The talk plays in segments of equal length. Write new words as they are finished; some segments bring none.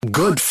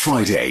Good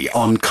Friday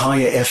on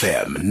Kaya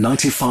FM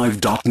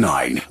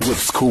 95.9 with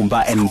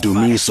Skumba and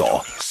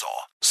Dumiso.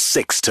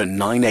 6 to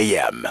 9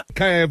 a.m.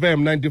 Kaya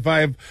FM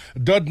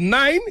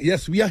 95.9.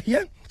 Yes, we are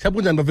here.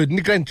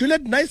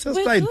 Juliet, nice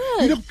style.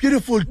 You look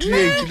beautiful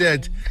today,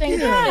 Juliet.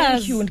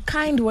 Thank you. And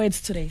kind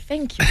words today.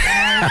 Thank you.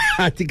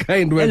 The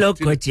kind words. Hello,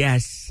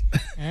 gorgeous.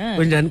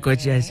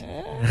 Gorgeous. Do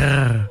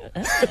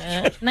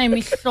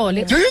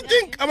you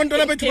think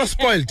Amandona Betty was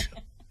spoiled?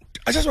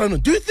 I just want to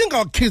know, do you think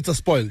our kids are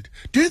spoiled?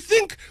 Do you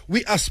think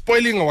we are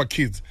spoiling our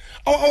kids?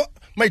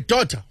 My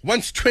daughter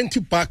wants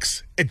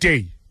 $20 a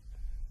day,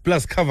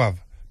 plus cover,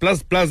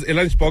 plus a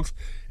lunchbox,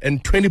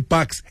 and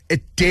 $20 a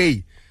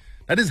day.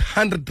 That is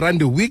 100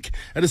 rand a week.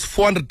 That is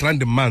 400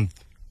 rand a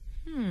month.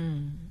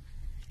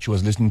 She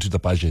was listening to the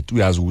budget.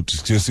 We asked No.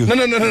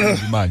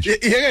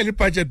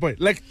 Budget boy.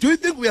 Like, do you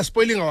think we are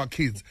spoiling our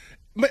kids?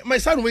 My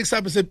son wakes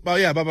up and says, "Oh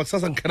yeah, Baba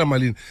Sasan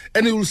Karamalin,"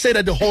 and he will say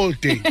that the whole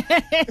day.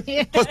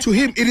 Because to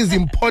him, it is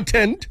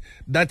important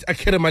that a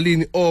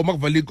Karamalin or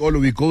Makvalik or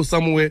we go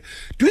somewhere.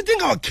 Do you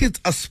think our kids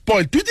are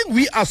spoiled? Do you think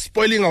we are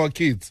spoiling our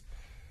kids?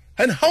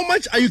 And how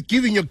much are you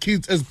giving your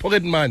kids as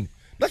pocket money?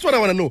 That's what I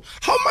want to know.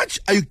 How much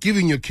are you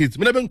giving your kids?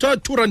 Mina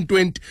bengithola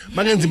 220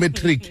 mangenza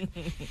metric.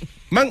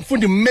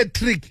 Mangifunda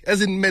metric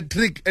as in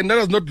metric, and that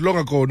was not long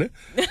ago, ne?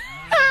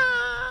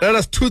 That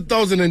was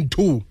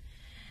 2002.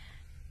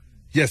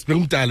 Yes,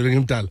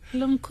 bengimdala.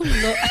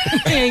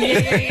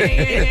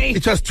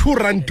 It was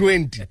 2.20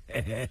 rand.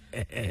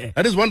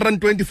 That is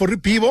 1.20 rand for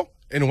Ripivo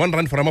and 1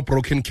 rand for our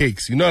broken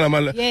cakes. You know,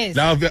 yes.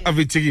 Yeah.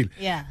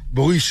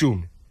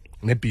 Boishum,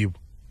 Nepivo.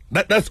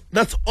 That's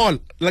all.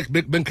 Like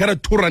Benkara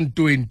 2.20 rand.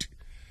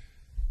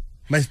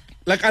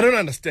 Like, I don't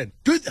understand.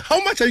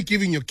 How much are you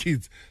giving your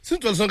kids?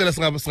 Since how much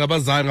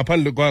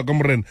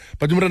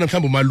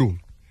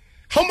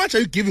are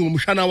you giving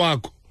Mushana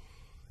Wako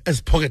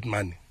as pocket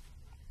money?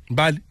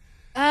 Bali?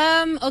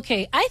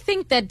 Okay, I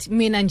think that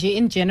Minanje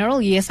in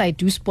general, yes, I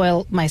do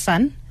spoil my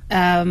son.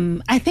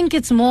 I think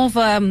it's more of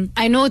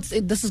I know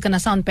this is gonna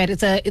sound bad.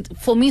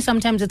 For me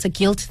sometimes it's a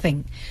guilt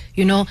thing.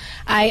 You know,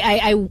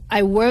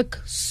 I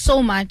work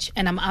so much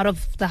and I'm out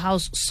of the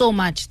house so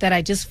much that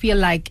I just feel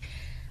like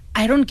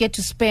I don't get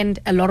to spend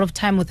a lot of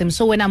time with him.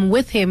 So when I'm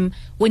with him,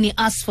 when he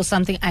asks for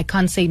something, I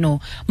can't say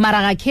no.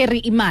 Mara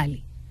carry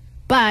imali.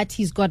 But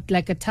he's got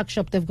like a tuck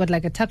shop. They've got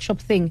like a tuck shop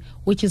thing,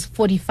 which is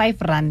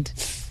 45 rand.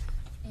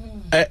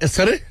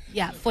 Sorry?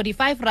 Yeah,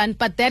 45 rand,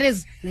 but that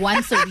is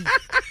once a week.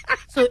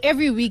 So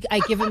every week I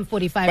give him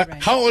 45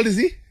 rand. How old is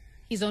he?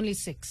 He's only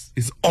 6.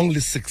 He's only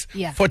 6.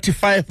 Yeah.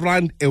 45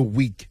 rand a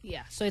week.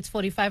 Yeah, so it's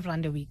 45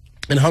 rand a week.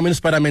 And how many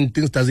Spider-Man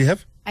things does he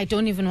have? I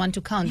don't even want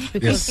to count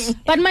because,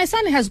 but my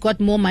son has got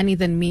more money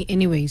than me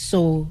anyway,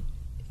 so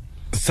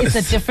it's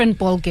a different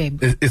ball game.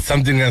 It's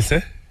something else,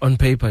 eh? On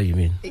paper, you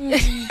mean?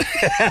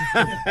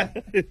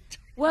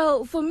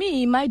 Well, for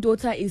me, my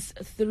daughter is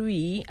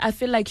 3. I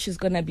feel like she's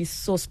going to be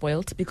so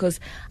spoiled because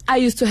I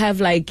used to have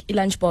like a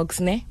lunchbox,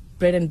 ne?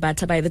 Bread and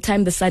butter. By the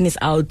time the sun is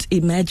out,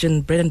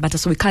 imagine bread and butter.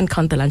 So we can't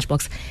count the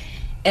lunchbox.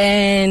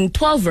 And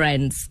 12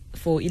 rands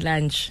for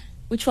lunch,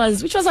 which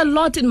was a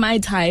lot in my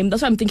time.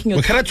 That's why I'm thinking.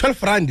 We can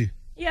 12 rand.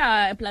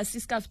 Yeah, plus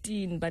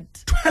 15, but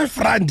 12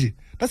 rand.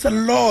 That's a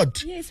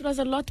lot. Yes, it was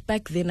a lot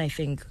back then, I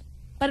think.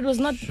 But it was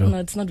not, no,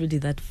 it's not really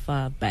that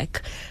far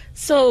back.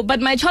 So, but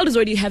my child is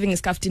already having a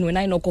skaftin. When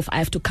I knock off, I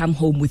have to come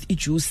home with a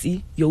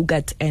juicy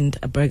yogurt and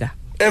a burger.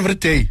 Every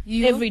day?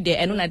 Every day,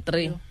 and not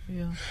 3.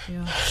 Yeah.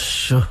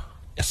 Sure.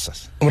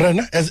 Yes.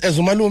 Umrana, as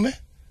Umalume?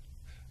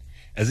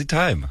 As a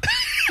time.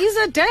 He's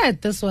a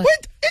dad, this one.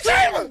 Wait, it's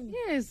time!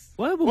 Yes.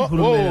 Why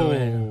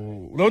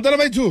No, that's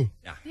my 2.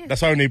 Yeah.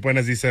 That's why I need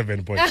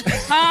 7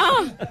 points.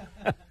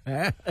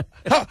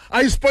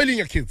 Are you spoiling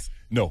your kids?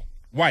 No.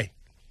 Why?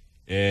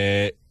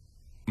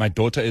 My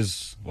daughter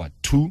is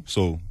 2,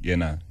 so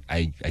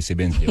I say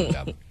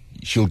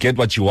she'll get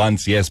what she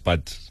wants, yes,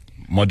 but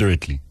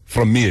moderately.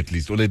 From me at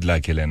least.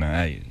 Like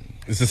Helena.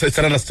 It's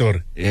another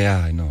story. Yeah,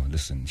 I know.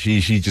 Listen, she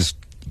just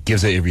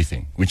gives her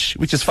everything, which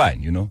is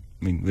fine, you know.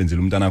 I mean, when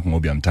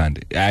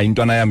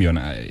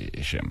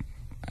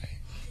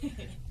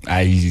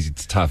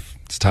it's tough.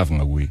 It's tough.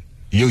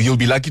 You'll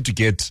be lucky to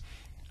get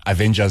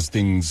Avengers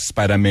things,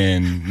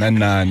 Spider-Man,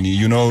 Nan.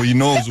 You know, he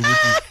knows.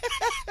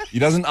 He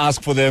doesn't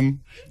ask for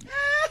them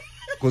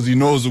because he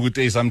knows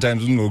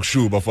sometimes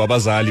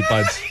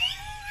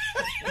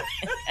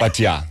but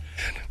yeah.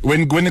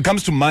 When it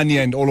comes to money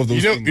and all of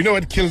those things. You know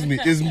what kills me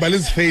is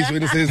Mbali's face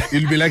when he says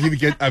he'll be lucky to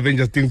get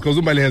Avengers things because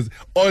Mbali has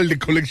all the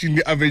collection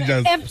of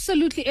Avengers.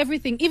 Absolutely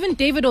everything. Even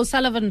David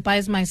O'Sullivan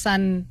buys my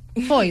son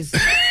toys.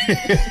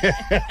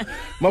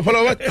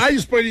 Mapala, what are you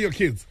spoiling your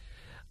kids?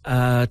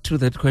 To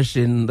that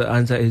question, the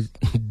answer is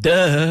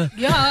duh.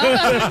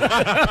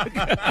 Yeah.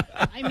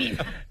 I mean,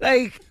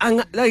 I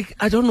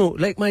don't know.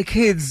 Like my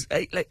kids,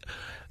 like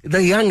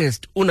the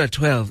youngest, una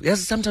 12.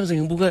 Yes, sometimes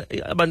ngibuka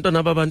abantwana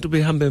abantu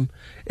behambe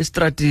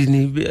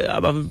estratini,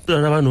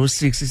 abantwana abano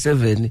 6,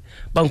 7,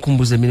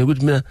 bangikhumbuze mina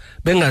ukuthi mina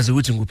bengazi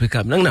ukuthi nguphi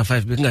ekhaya. Mina ngina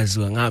 5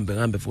 bengaziwa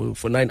ngihambe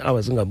for 9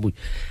 hours ngingabuyi.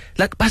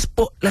 Like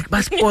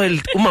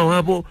baspoiled uma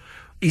wabo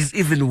is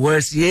even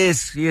worse.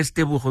 Yes,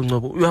 Tebogo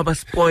Ngcobo. You have a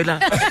spoiler.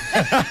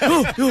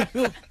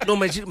 No,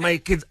 my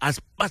kids are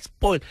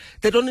spoiled.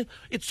 They don't.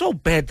 It's so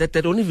bad that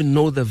they don't even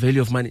know the value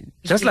of money.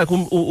 Just like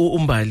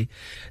Umbali.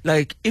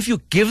 Like, if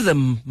you give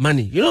them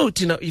money, you know,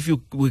 Tina, if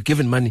you were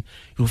given money,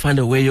 you'll find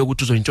a way. You go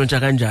to Zonchoncha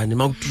Kanjani,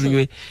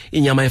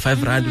 inyama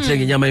 5 rand,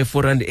 inyama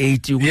 4 rand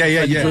 80,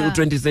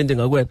 20 cents.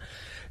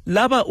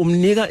 Laba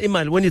umniga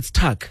imali when it's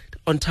tuck.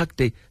 On tax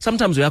day,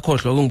 sometimes we are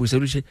called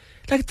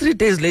like 3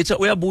 days later,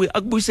 we are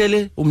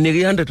akubuyisele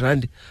umnike 100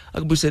 rand,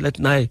 akubuyisele at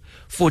naye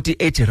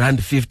 48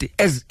 rand 50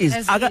 as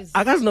is.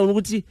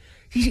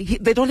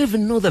 They don't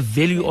even know the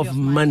value of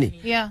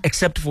money,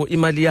 except for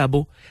imali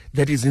yabo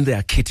that is in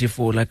their kitty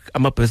for like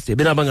ama birthday.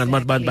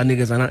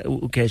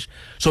 Cash,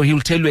 so he will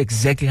tell you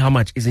exactly how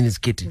much is in his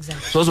kitty.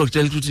 So also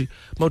tell you,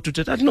 no,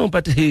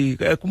 but he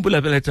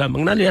kumbula pela time.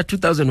 Nginali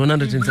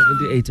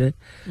 2,178.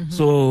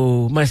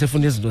 So my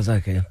sefunis was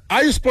like.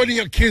 Are you spoiling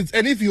your kids?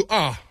 And if you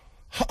are,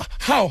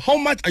 how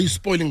much are you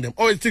spoiling them?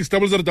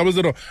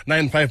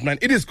 086000959.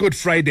 It is Good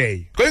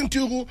Friday. Going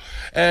to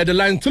the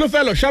line.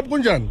 Tulofelo, Sharp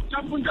Gunjan.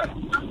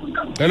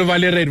 Hello,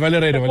 Valerie.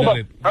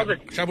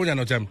 Sharp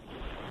Gunjan,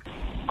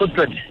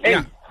 Good. Hey,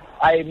 yeah.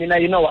 I mean,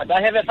 you know what?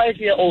 I have a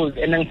 5-year-old,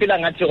 and I'm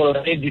feeling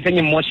already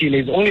defending Moshile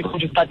is only going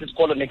to start his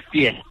school next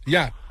year.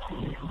 Yeah.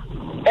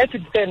 As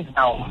it stands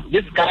now,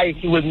 this guy,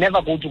 he will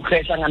never go to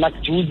crash. Angana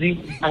juicy,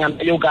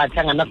 angana yogurt,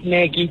 angana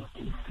snacky,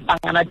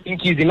 angana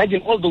pinkies.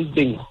 Imagine all those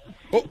things.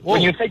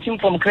 When you fetch him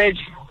from crash.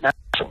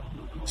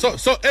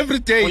 So every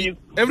day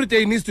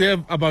he needs to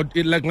have about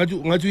like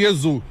ngatu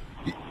yezu.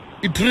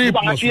 Trip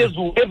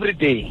every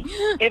day.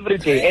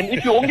 And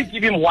if you only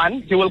give him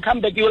one, he will come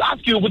back. He will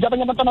ask you,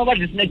 imagine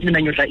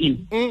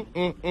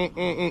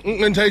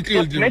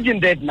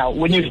that now.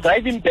 When you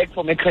drive him back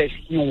from a crash,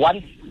 he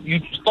wants you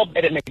to stop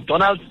at a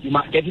McDonald's. You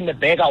must get him a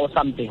burger or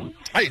something.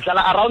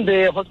 Around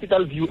the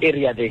hospital view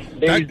area there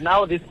is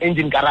now this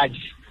engine garage.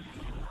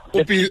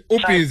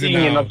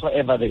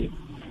 Whatsoever there.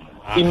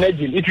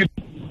 Imagine if you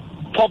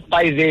pop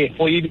by there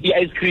for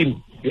ice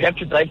cream. You have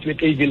to drive to a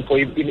table for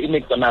in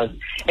McDonald's.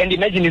 And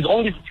imagine he's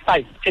only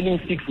 5,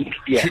 turning 6 next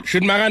year.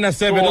 Should Magana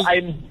 7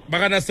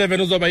 Magana 7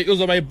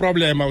 uzoba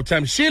problem out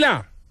time.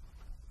 Sheila.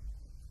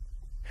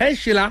 Hey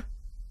Sheila.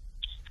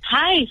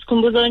 Hi,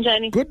 Skumbuzo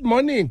Njani. Good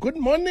morning. Good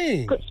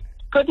morning,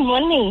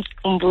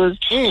 Skumbuzo.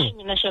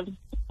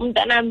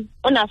 Umtanam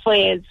una 4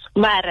 years.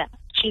 Mara.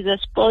 She's a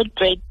sport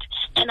bred.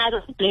 And I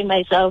don't blame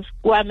myself.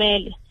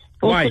 Wamele.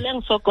 Why?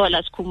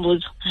 Sokola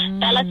Skumbuzo.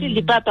 Dala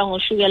sili papa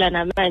ngoshukela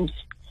namanje.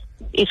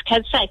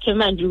 Isikhathi sakhe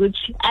manje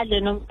ukuthi adle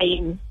noma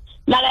yini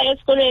maka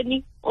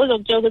esikoleni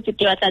uzokutshela ukuthi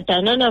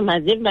ngiwathatha noma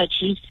zimba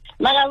chips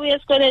maka uye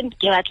esikoleni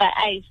ngiwatha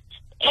ice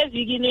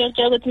evikini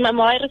uyotshela ukuthi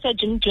mama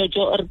wayeresearch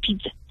umjojo or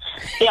pizza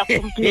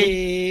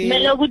complain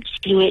mele ukuthi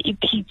sidliwe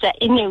ipizza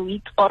in a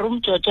week or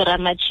umjojo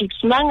rama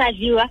chips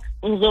mangadliwa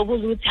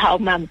ngizobuza ukuthi hawu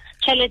mama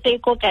chelete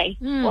ikokai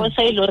or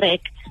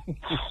sayilorek.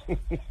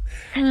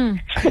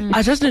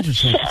 I just need to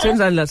check.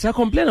 Senzala, siya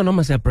complain or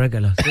noma siya brag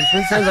la?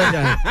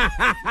 Senzala.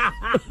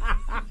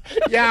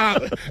 Yeah,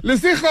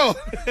 Lesijo.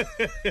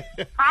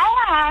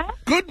 Hi.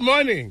 Good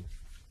morning.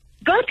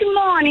 Good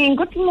morning.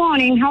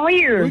 How are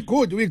you?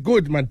 We're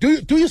good, man.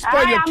 Do you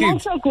spoil your kids? I'm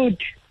also good.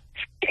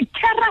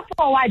 Terror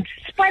for what?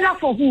 Spoiler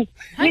for who?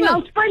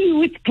 I'll spoil you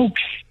with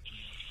books.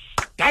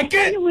 I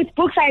spoil you with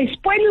books. I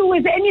spoil you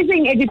with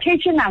anything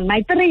educational.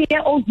 My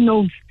 3-year-old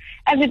knows.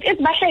 As it is,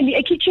 Bashali,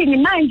 a kitchen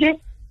in mind.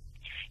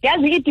 Yes,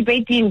 we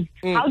debating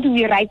how do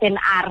we write an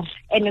R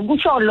and a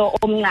gusholo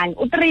omnan.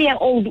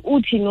 3-year-old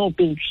utino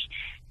baby.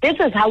 This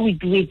is how we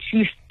do it.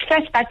 You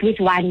first start with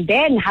 1,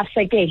 then half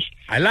second.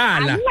 I'm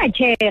not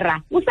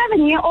chera.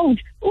 7-year-old.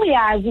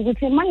 Uyazi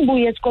ukuthi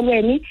mangibuye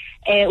esikolweni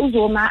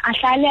uzoma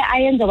ahlale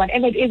ayenza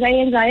whatever it is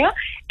ayenzayo,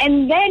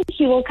 and then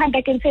he will come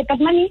back and say, but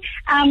mommy,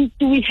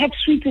 do we have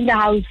sweets in the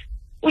house?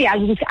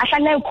 Uyazi ukuthi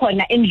ahlale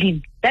khona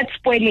endlini. That's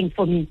spoiling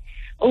for me.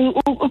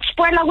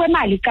 Ukuspoila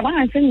kwemali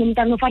cabanga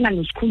sengumntana ofana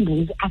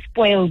noSikhumbuzo a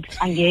spoiled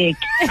angeke.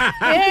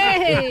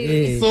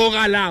 So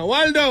gala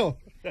Waldo.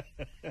 Hey,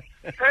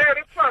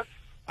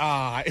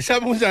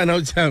 Isabunjana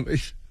ucham.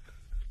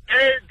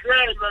 Hey,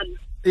 great man.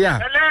 Yeah. I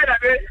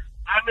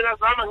mean, I'm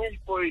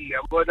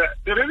spoiled, but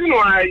the reason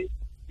why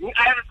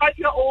I have a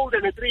 5-year-old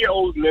and a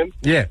 3-year-old man.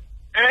 Yeah.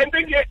 And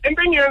then I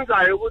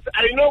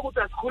know what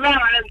a school I am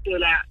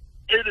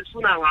every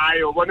soon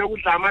I want to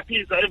put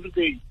pizza every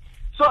day.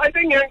 So I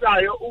think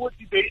I would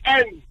be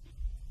end.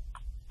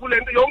 Pull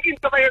and the young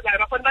kids of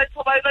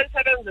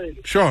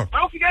Sure.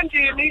 How can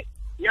Jimmy?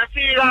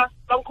 Yafira,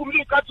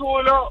 Bankumli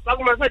Katulo,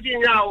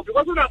 Bagumasajin now,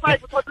 because we're not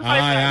 5 to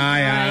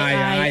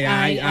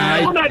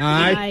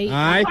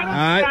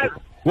 45.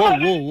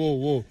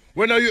 Whoa.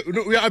 When are you?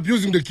 No, we are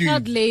abusing the kids.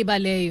 Hard labor,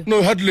 Leo.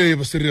 No, hard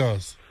labor,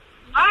 serious.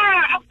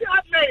 After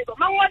hard labor,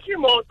 man watching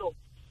moto.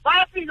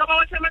 I think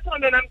about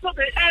Chematon and I'm so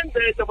they end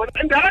it.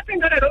 And the other thing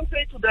that I don't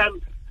say to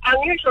them,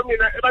 I'm sure me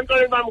that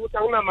Evangelina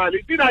Mutana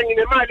Mali, did I in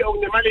a Mali on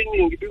the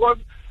Mali because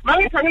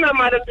Mangitana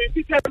Mali, they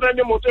sit and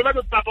the motor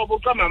to Papa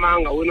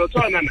Bukamanga, we know.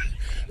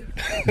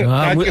 No,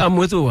 I'm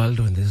with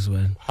Waldo on this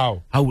one.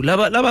 How?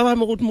 Laba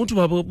bami ukuthi umuntu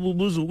babo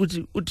buza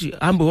ukuthi uthi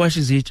hambe wash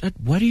izitsha.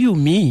 What do you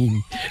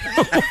mean?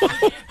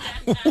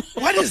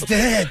 What is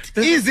that?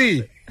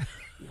 Easy.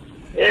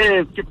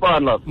 Hey,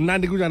 Kipana.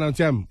 Nandi kunjani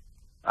Mthembu?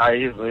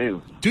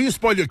 Ayizo. Do you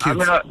spoil your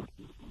kids?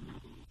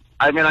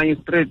 I mean,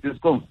 I'm straight this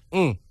come.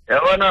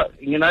 Yabona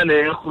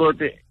nginale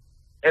ekhrote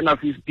ena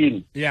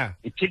 15. Yeah.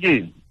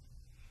 Ichicken.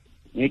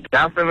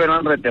 Ngika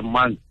 700 a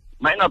month.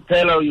 Mina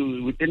phela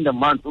within the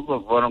month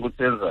ukuvona ukuthi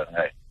senza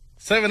hayi.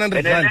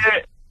 700 rand.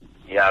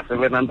 Yeah,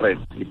 700.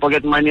 The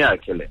pocket money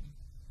yakhe le.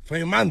 For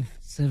a month?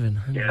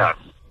 700. Yeah.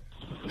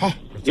 Oh,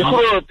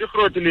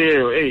 Ikhrote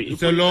leyo, hey.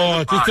 it's a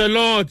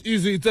lot.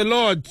 Easy, it's a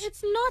lot.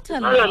 It's not a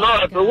No,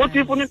 lot. no. What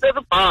if you need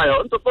to buy?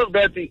 On top of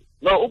that,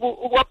 no,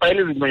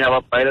 ukubhayile izinto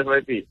ngiyababhayile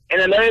right.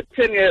 And like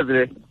 10 years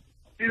le,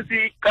 since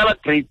ikala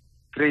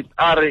grade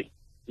R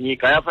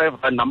ngika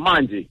 5 rand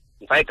namanje,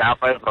 ngifayika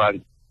 5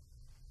 rand.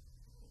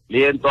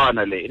 Le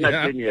ntwana le ina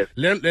 10 years.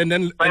 And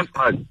then 5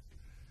 rand.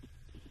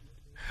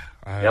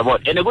 Yabo,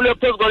 ene kule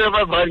phezulu kole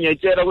 5 rand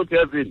ngiyatshela ukuthi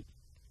yazini.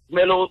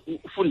 Kumele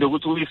ufunde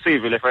ukuthi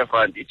uyisave le 5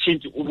 rand.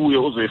 Ichange ubuye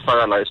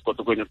uzoyifaka la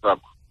esikotokweni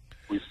sakho.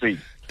 Uyisave.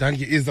 Thank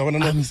you. Is I want to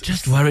know. I'm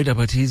just worried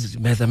about his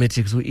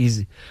mathematics. So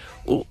easy.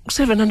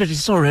 700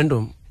 is so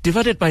random.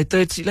 Divided by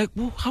 30. Like,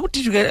 how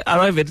did you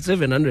arrive at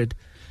 700?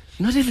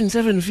 Not even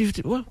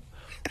 750. Well,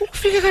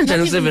 figure Not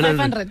even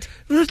 700.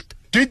 500.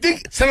 Do you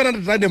think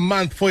 700 rand a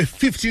month for a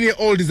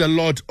 15-year-old is a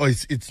lot or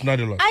it's not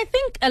a lot? I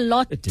think a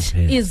lot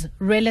is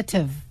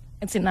relative.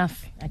 It's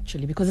enough,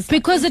 actually, because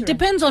it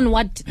depends on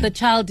what the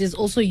child is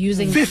also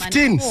using. the money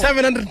 15, for.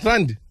 700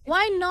 rand.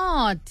 Why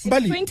not?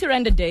 Bali. 20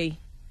 rand a day.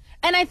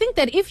 And I think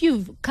that if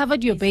you've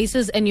covered your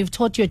bases and you've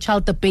taught your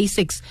child the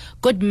basics,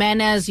 good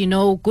manners,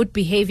 good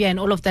behavior and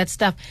all of that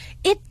stuff,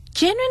 it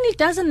genuinely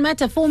doesn't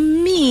matter. For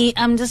me,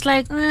 I'm just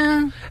like,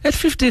 At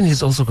 15,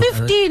 he's also got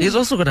 15. He's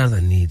also got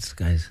other needs,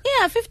 guys.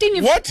 yeah,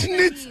 15. What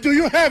needs do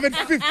you have at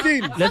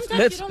 15?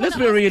 Let's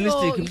be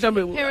realistic.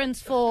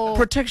 Parents for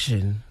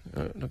Protection.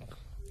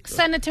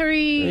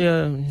 sanitary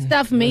Yeah.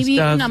 stuff, maybe.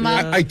 Stuff,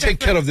 Nama- I take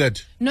care of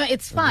that. No,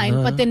 it's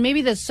fine. But then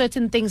maybe there's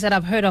certain things that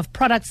I've heard of,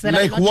 products that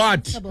Like are not what?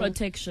 acceptable.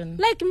 Protection.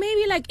 Like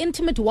maybe like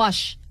intimate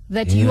wash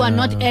that you are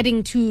not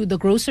adding to the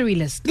grocery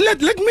list.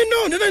 Let me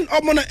know. Then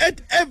I'm gonna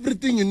add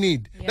everything you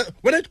need.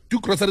 When I do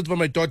groceries for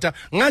my daughter,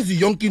 ngazi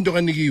yonke into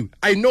kaNikiwe.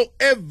 I know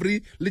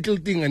every little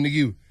thing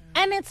kaNikiwe.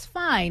 And it's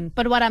fine.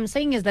 But what I'm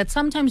saying is that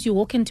sometimes you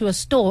walk into a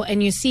store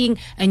and you're seeing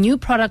a new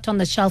product on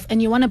the shelf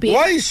and you want to be...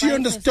 Why is she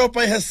on the store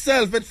by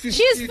herself at 15?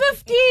 She's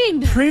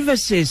 15.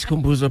 Privacy,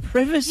 Kumbuzo.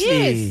 Privacy.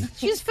 Yes,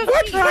 she's 15.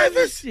 What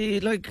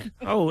privacy? Like,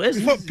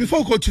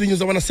 Before we go to the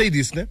news, I want to say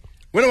this. Ne?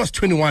 When I was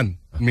 21,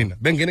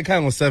 Bengene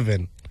Kaya was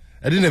 7.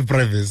 I didn't have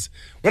privacy.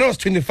 When I was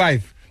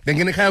 25,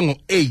 Bengene Kaya was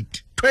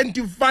 8.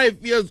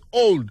 25 years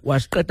old.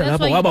 That's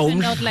why you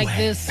turned out like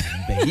this.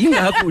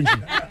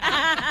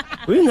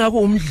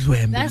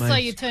 That's why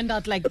you turned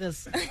out like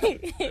this.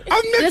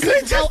 This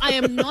is how I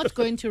am not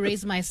going to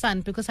raise my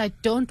son, because I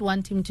don't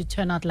want him to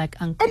turn out like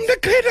uncle. I'm the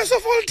greatest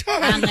of all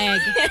time.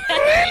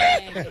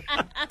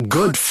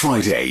 Good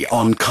Friday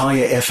on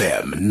Kaya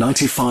FM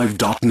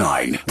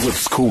 95.9 with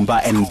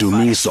Skumba and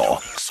Dumiso.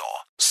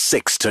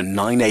 6 to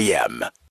 9 a.m.